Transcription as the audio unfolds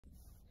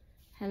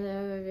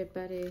Hello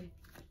everybody,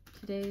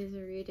 today is a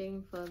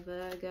reading for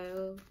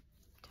Virgo,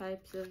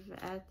 types of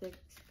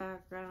ethics,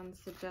 backgrounds,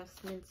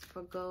 adjustments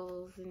for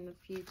goals in the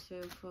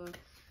future, for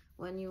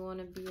when you want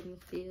to be in the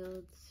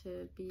field,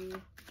 to be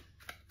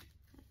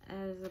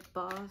as a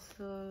boss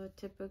or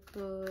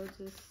typical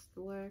just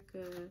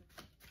worker.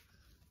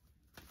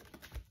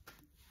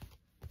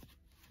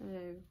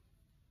 Hello.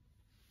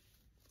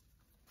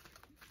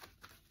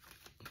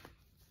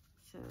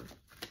 So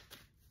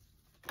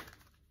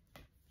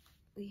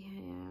we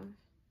have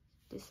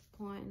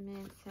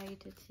disappointment,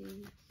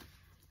 sanctity,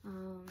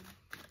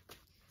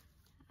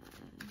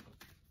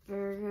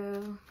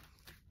 Virgo.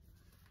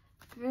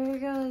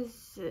 Virgo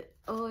is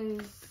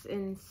always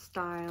in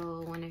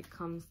style when it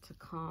comes to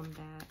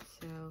combat.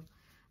 So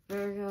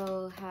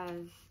Virgo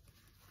has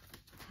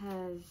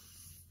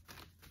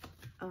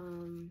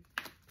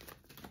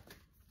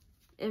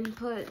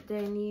input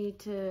they need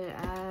to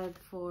add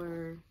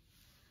for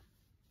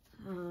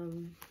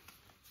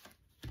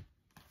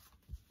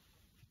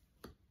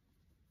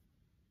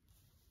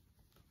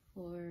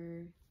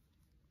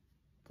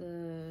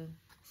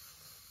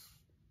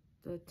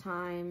the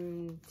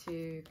time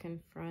to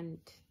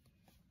confront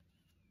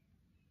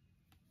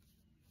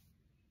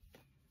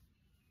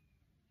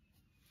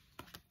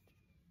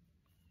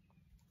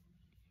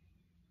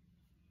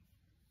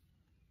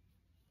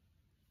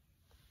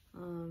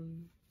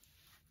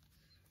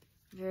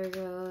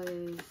Virgo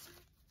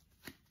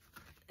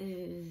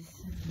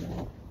is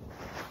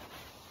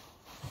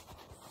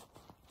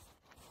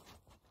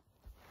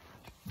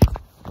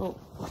oh,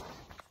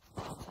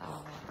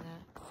 sorry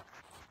about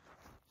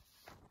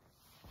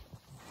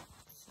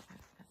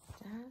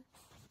that.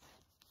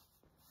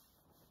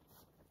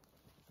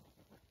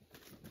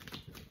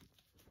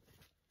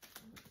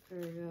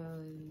 Virgo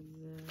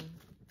is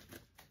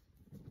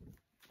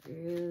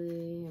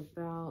really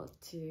about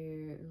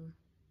to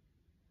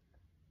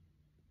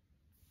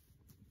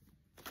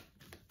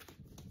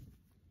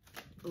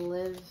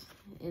live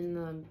in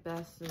the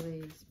best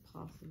ways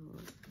possible.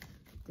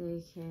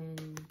 They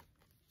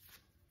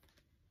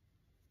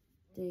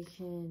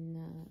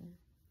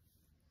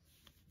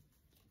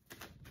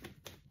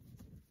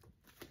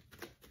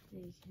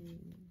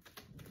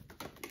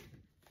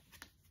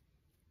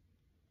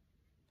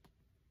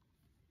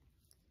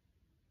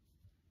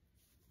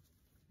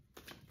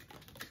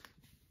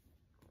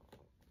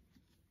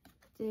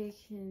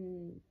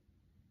can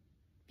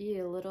be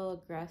a little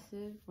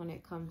aggressive when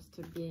it comes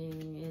to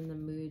being in the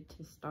mood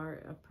to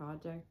start a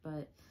project,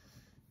 but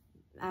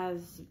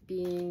as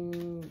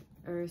being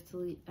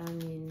earthly,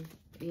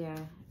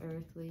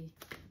 earthly,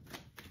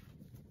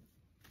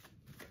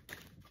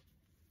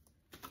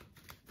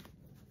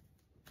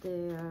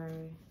 they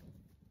are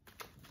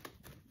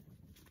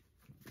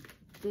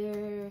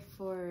there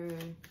for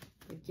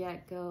the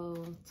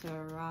get-go to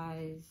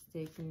arise.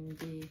 They can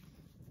be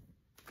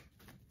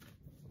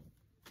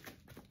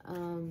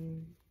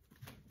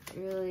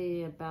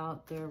really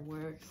about their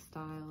work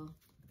style.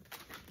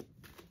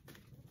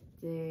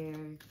 They're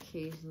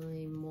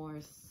occasionally more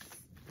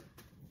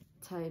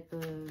type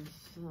of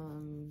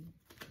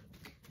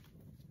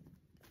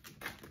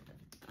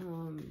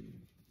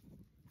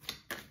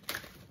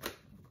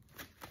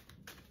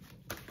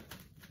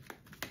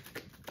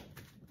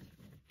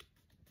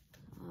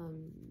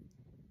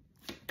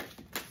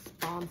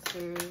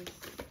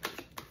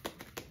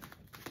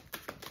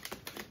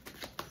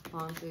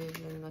sponsors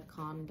in the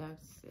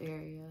conducts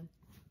area.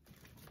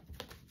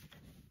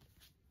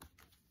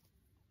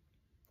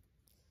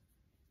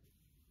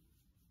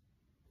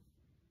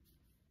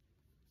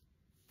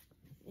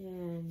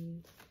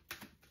 And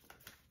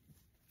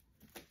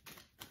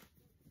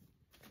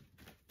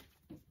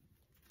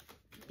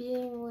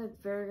being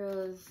with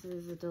Virgos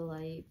is a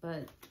delight,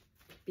 but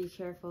be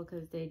careful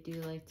because they do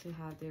like to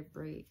have their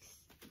breaks.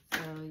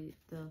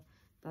 So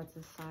that's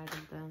a side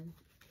of them.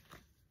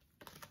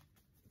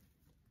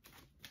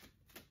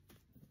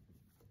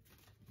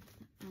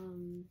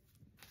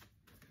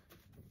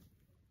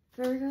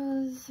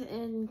 Virgos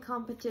in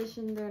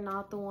competition, they're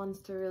not the ones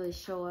to really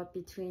show up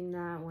between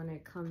that when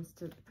it comes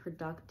to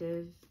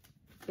productive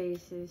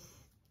basis.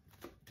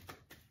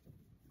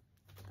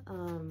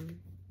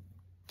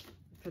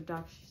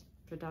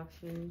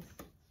 Productions.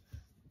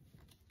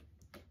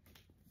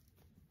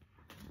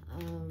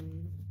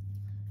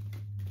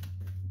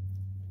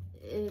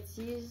 It's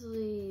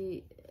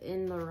usually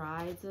in the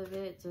rides of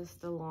it,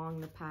 just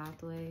along the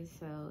pathway.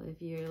 So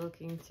if you're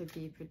looking to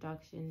be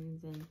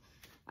productions and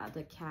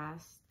the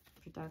cast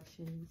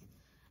productions,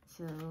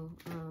 so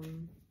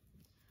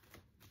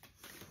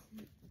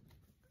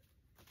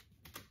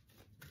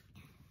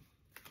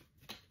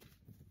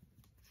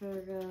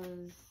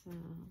Virgos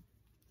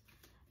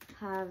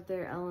have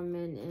their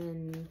element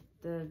in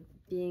the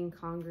being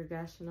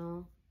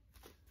congregational.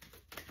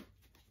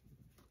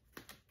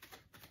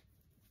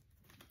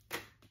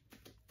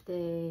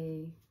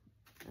 They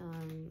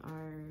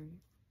are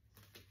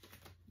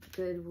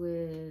good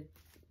with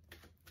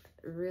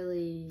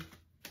really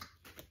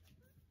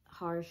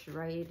harsh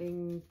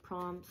writing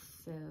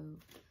prompts, so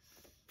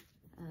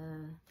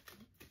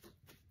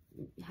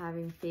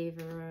having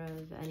favor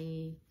of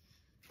any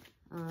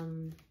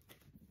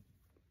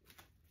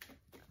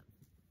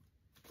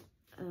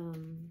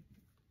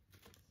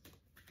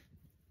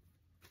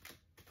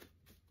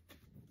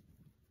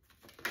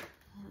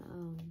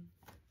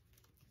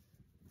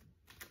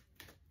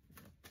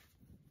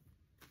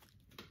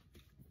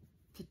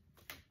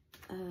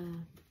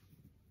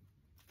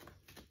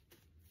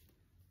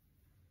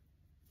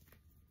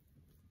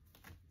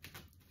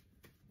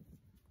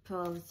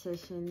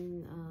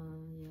politician,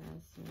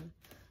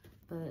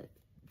 but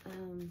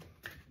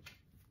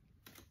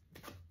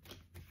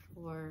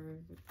for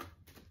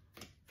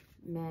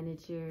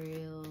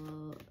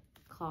managerial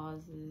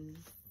causes,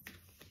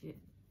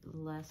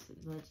 less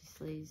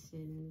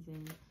legislations,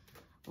 and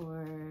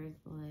or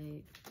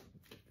like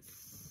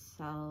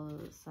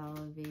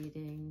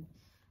salivating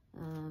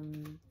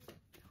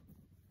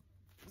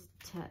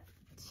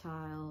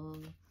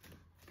child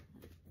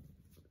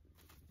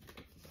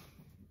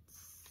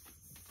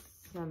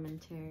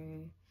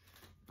cemetery,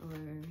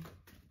 or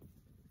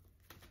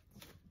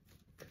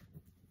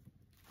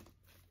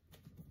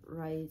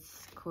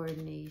rights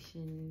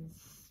coordinations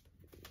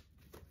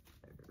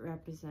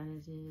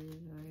representative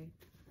or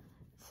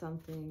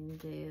something.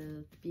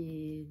 They'll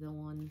be the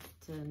ones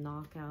to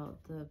knock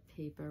out the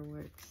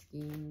paperwork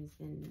schemes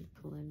and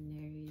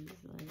preliminaries,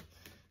 like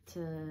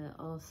to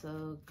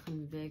also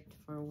convict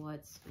for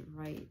what's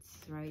rights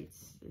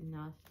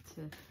enough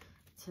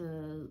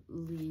to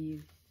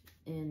leave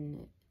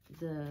in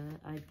the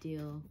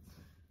ideal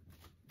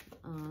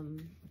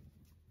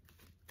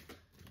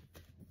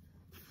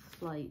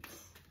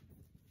flights,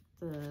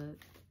 the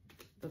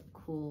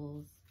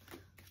cools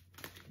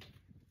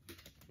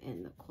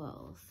and the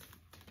quells.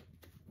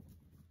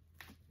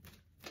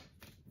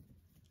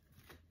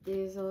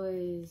 There's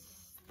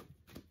always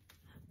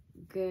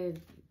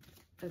good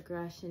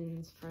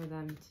aggressions for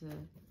them to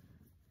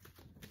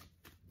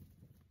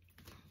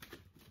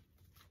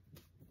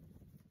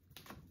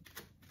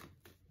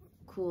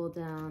cool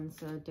down,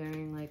 so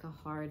during like a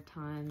hard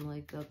time,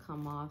 like they'll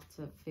come off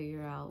to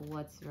figure out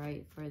what's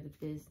right for the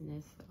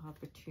business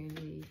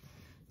opportunity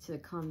to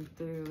come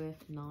through.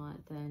 If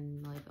not,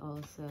 then like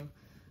also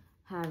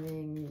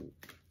having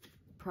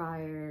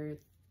prior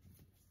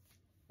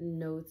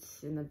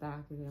notes in the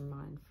back of their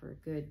mind for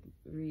good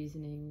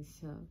reasoning.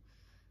 So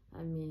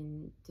I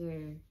mean,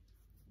 they're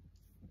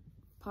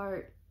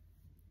part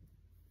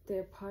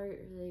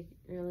like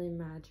really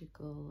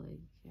magical,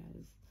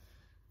 like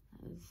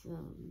as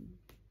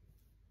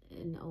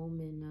an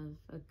omen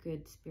of a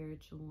good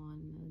spiritual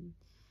one, and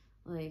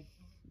like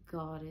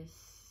goddess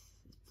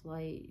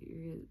flight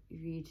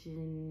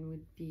region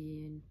would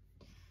be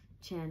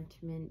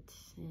enchantment,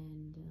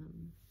 and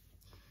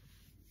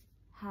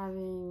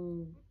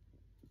having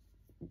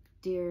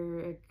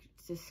dear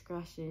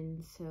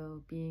discretion,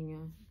 so being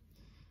a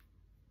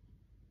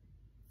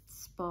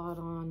spot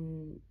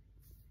on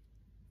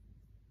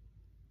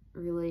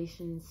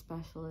relations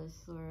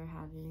specialist, or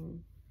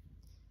having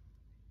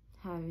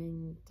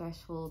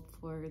threshold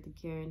for the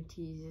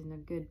guarantees in a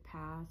good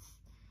path,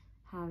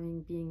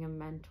 being a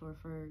mentor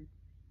for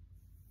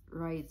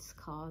rights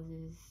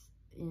causes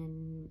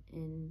in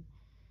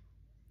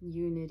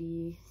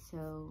unity.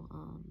 So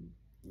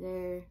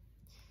they're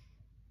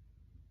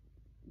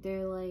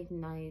like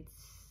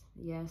knights.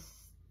 Yes,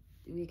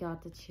 we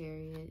got the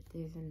Chariot,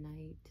 there's a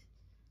knight.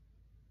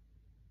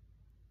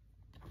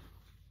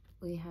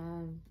 We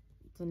have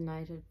the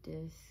Knight of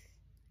Discs.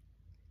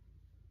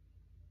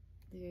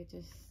 They're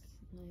just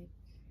like,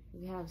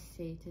 we have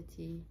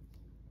Satiety,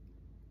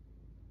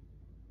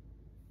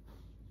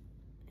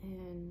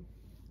 and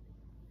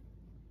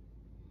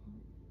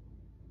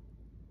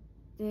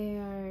they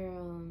are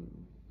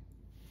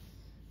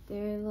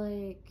they're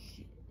like,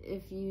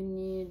 if you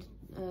need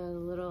a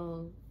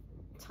little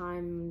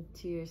time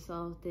to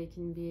yourself, they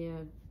can be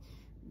a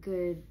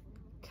good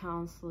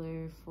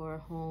counselor for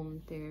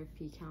home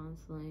therapy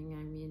counseling.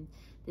 I mean,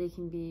 they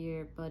can be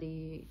your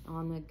buddy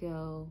on the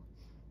go.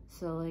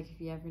 So like if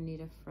you ever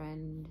need a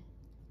friend,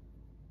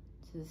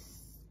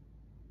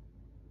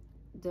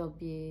 they'll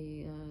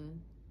be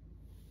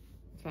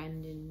a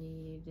friend in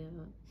need.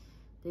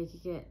 They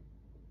could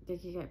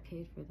get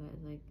paid for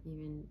that, like,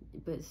 even,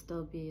 but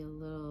still be a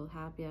little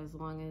happy, as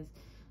long as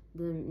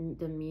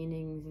the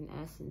meanings and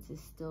essence is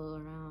still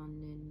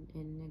around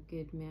in a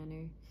good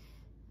manner.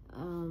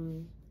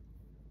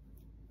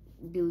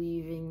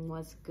 Believing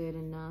what's good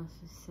enough.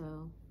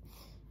 So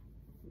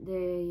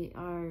they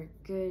are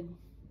good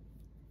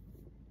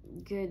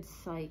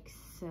psychs,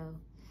 so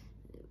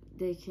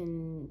they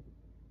can,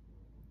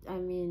 I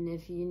mean,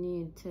 if you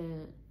need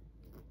to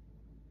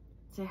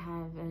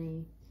have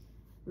any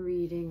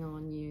reading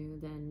on you,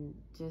 then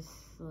just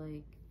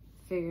like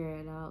figure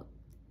it out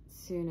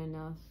soon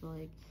enough.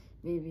 Like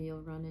maybe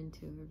you'll run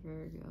into a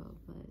Virgo,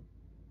 but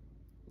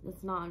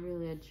it's not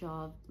really a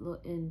job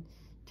in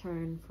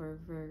turn for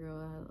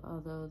Virgo,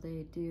 although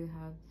they do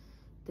have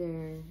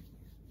their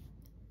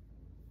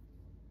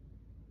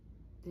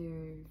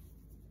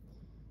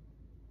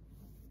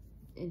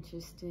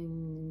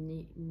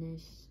interesting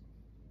niche.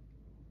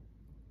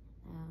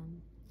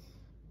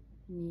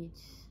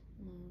 niche.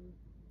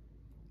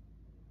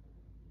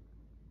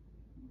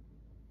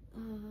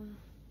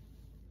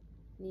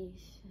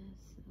 Niche.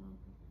 So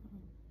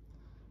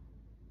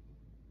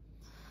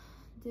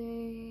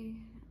they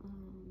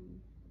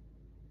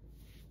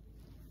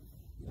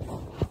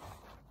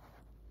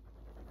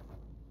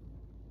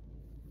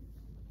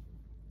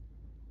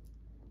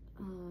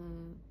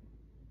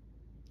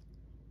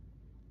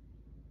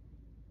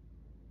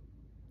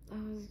I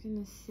was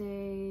gonna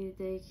say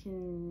they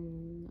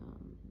can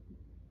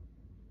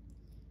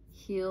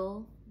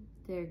heal.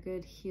 They're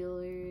good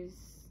healers.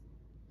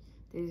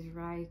 There's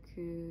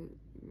Raikou.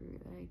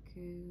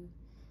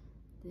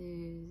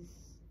 There's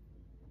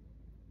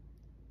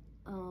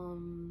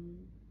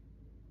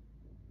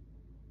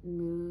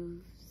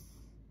moves,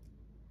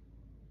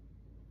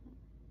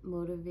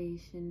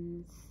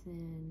 motivations,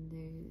 and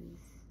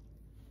there's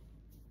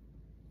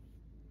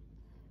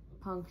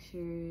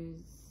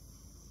punctures,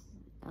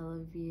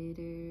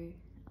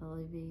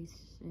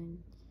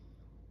 elevation.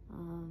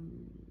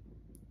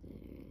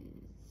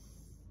 There's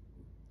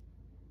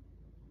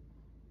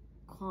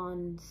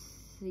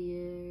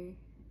concierge.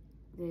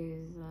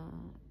 There's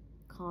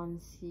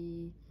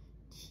conci,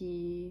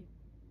 chi,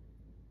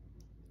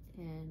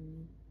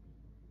 and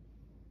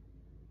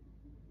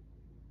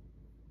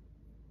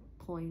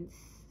points,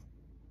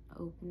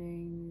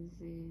 openings.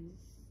 Is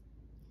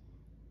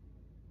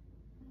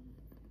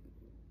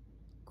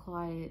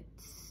quiet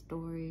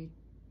story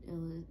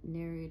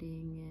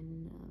narrating,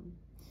 and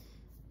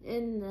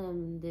in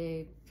them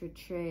they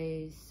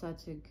portray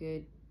such a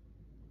good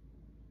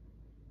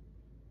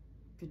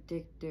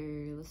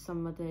predictor.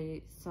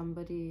 Somebody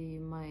you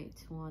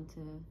might want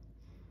to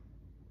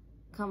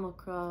come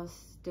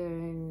across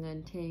during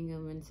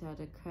entanglements at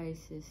a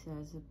crisis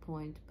as a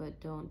point, but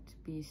don't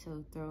be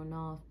so thrown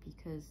off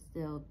because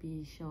they'll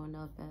be shown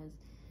up as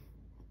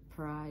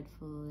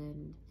prideful.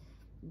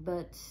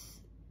 But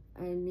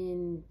I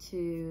mean,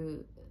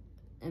 to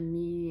a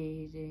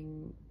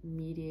mediator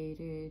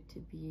to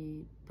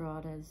be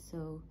brought as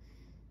so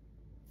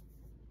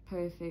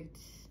perfect.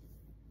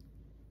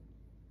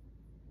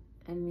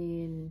 I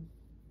mean,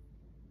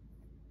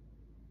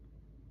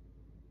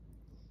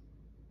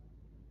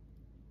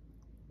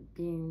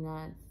 being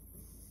that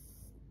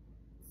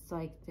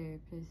psych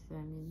therapist,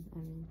 I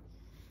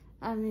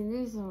mean,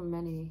 there's so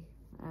many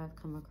I've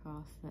come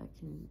across that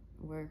can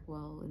work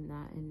well in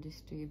that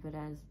industry, but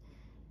as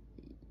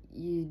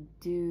you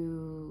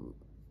do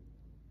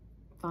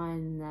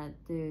find that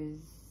there's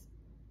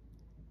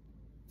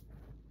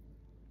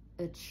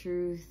a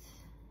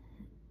truth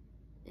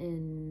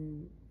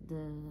in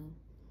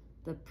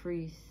the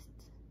priest.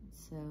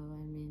 So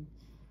I mean,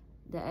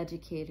 the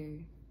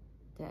educator,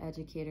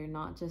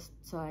 not just,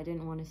 so I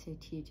didn't want to say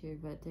teacher,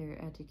 but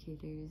they're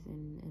educators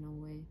in a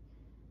way.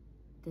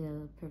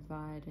 They'll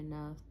provide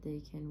enough. They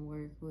can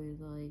work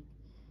with like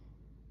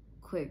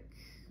quick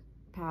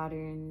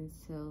patterns,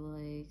 so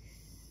like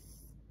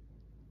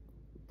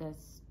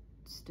that's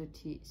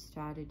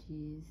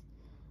strategies.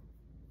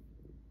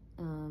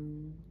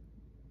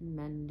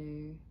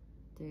 Mender,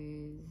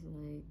 there's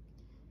like,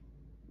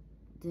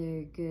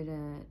 they're good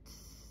at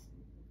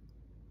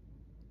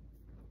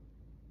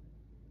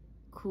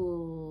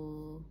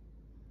cool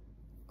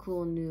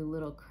new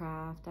little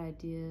craft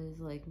ideas,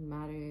 like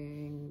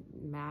mattering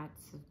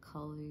mats of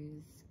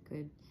colors.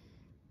 Good,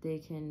 they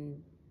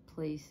can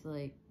place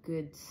like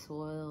good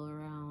soil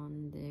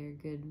around. They're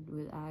good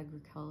with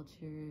agriculture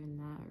and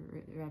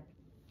that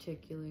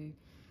particular.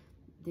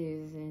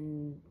 There's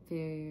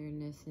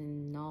inferiorness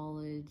in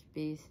knowledge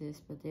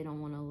basis, but they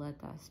don't want to let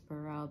that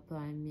spur out. But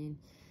I mean,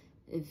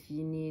 if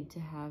you need to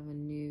have a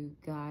new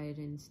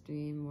guidance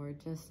stream or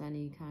just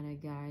any kind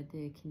of guide,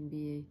 they can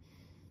be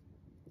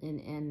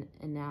an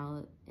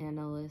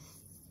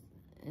analysts,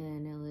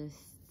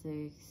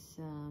 they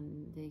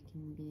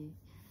can be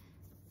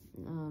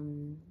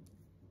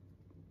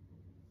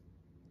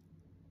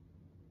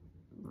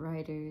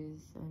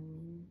writers. I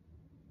mean,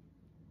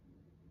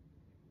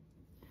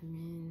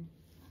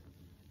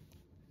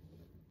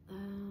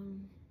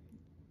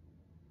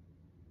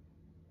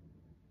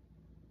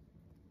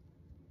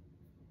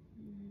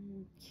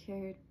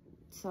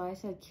 so I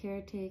said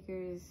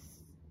caretakers,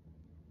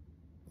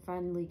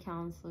 friendly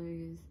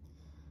counselors,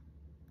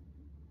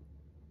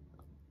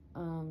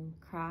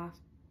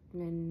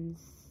 craftsmen,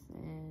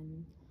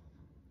 and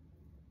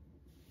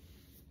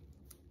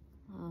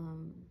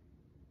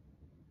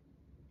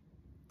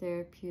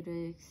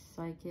therapeutics,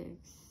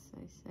 psychics.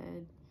 I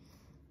said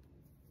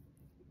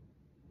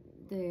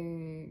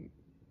they're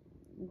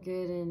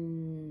good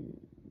in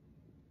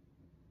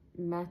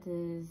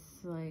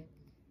methods like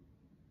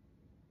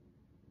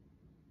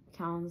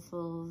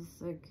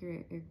counsels,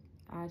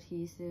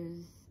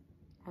 adhesives.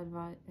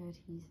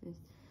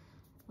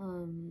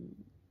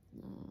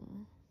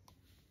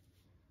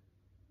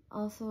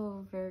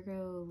 Also,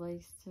 Virgo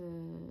likes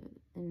to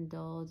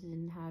indulge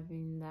in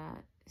having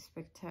that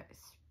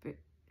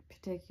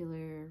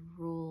particular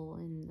role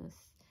in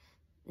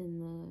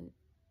the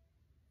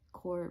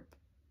corp,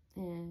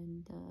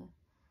 and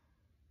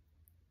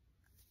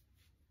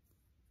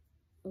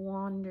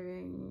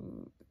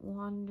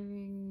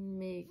wandering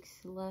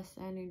makes less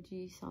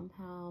energy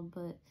somehow,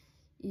 but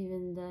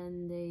even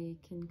then they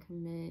can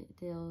commit,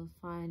 they'll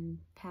find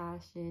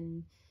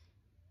passion,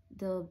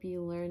 they'll be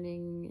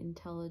learning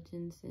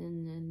intelligence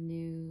in a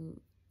new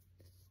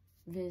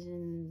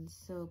vision,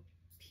 so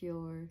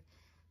pure,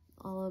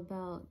 all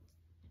about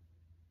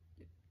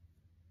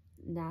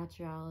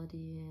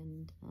naturality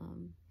and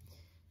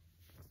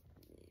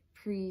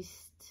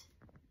priest,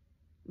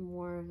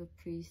 more of a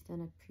priest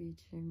than a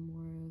preacher,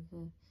 more of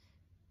a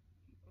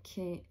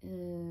king,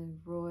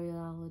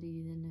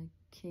 royalty than a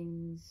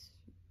king's,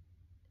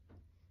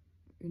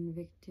 and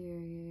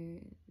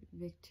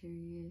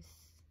victorious,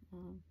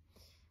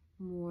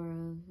 more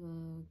of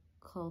a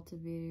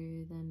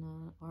cultivator than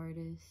an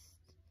artist.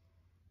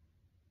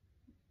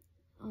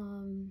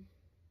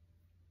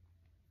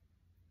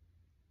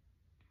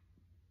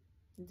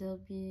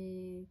 They'll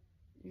be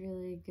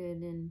really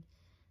good in,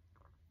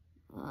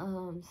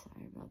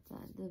 sorry about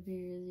that, they'll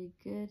be really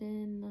good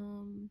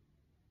in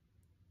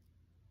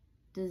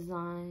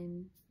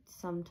design,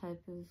 some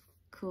type of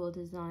cool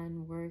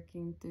design,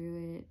 working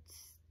through it,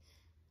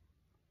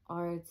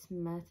 arts,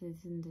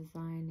 methods in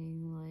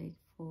designing, like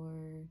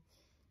for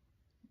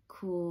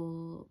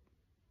cool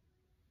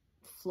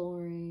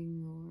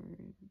flooring or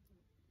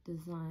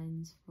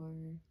designs for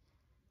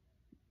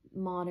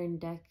modern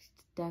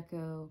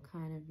deco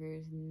kind of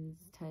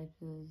versions, type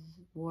of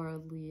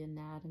worldly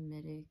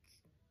anatomic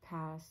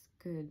past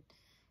good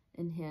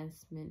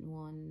enhancement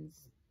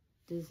ones,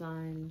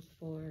 designs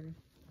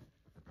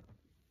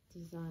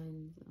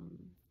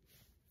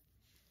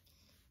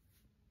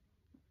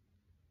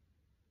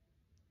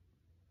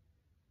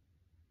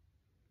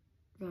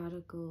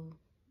radical,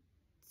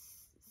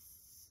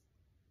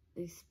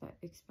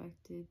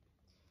 expected.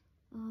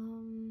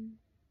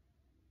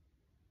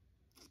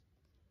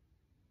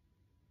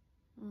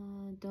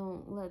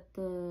 Don't let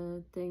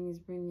the things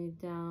bring you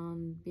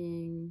down,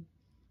 being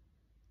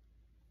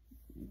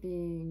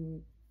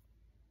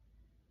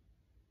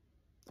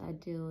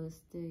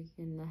idealistic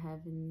in the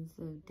heavens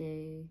of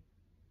day,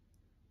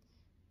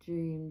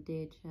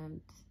 day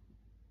dreamt,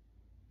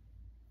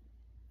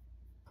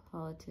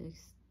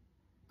 politicians,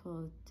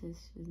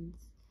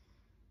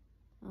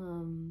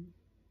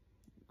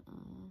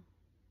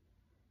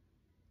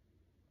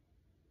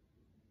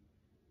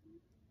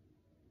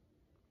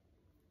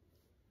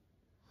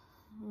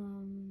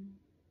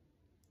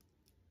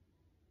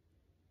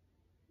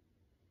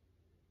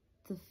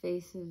 the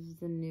face of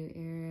the new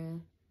era,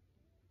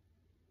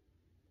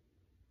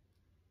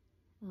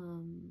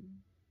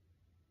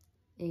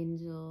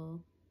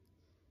 angel,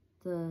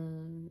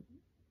 the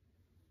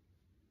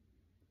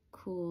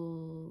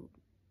cool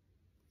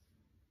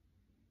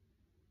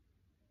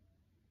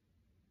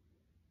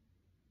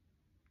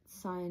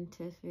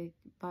scientific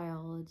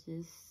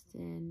biologist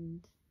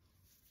and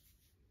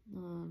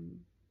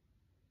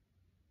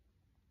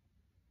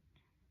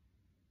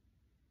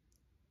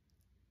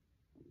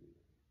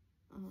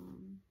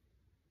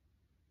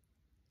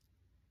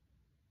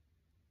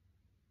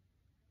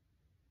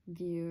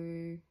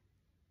viewer,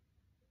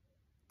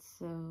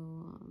 so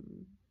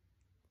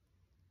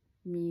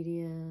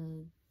media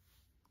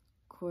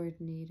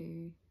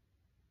coordinator,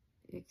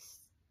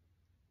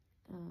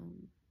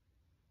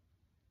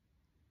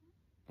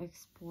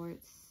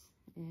 exports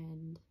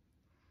and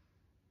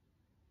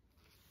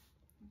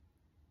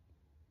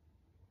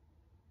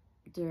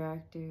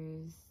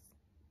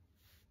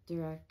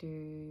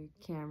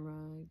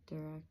camera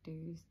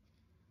directors,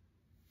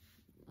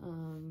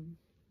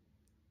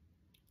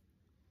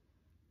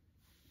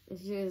 if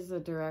you're a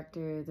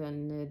director,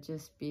 then it'd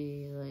just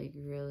be like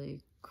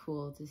really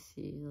cool to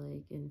see,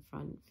 like in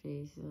front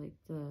face, like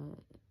the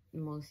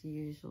most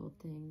usual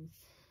things.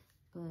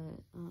 But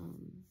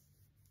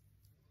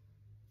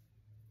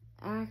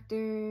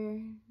actor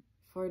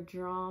for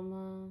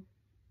drama,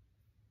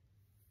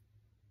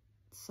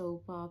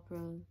 soap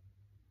opera,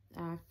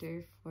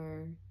 actor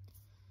for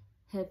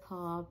hip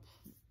hop,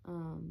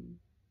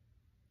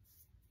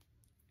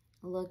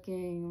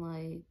 looking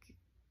like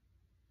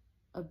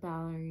a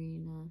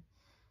ballerina,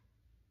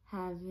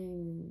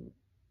 having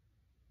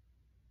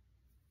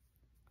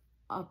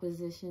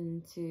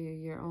opposition to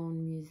your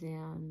own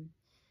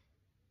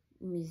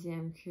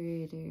museum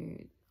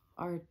creator,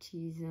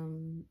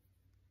 artism,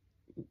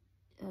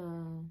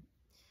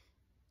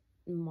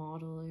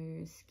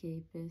 modeler,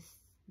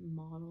 escapist,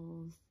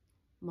 modeler.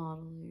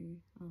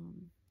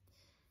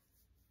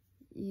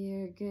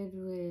 You're good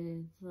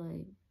with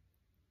like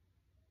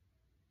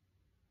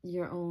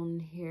your own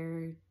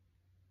hair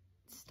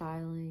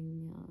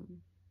styling.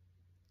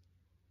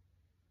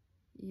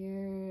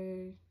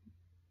 You're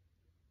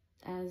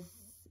as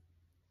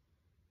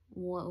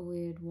what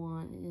we'd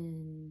want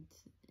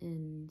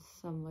in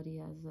somebody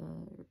as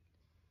a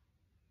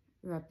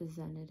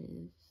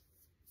representative.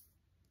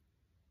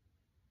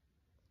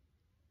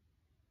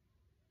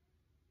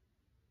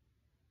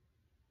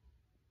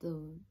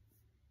 The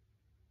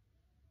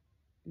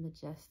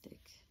majestic.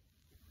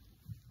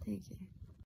 Thank you.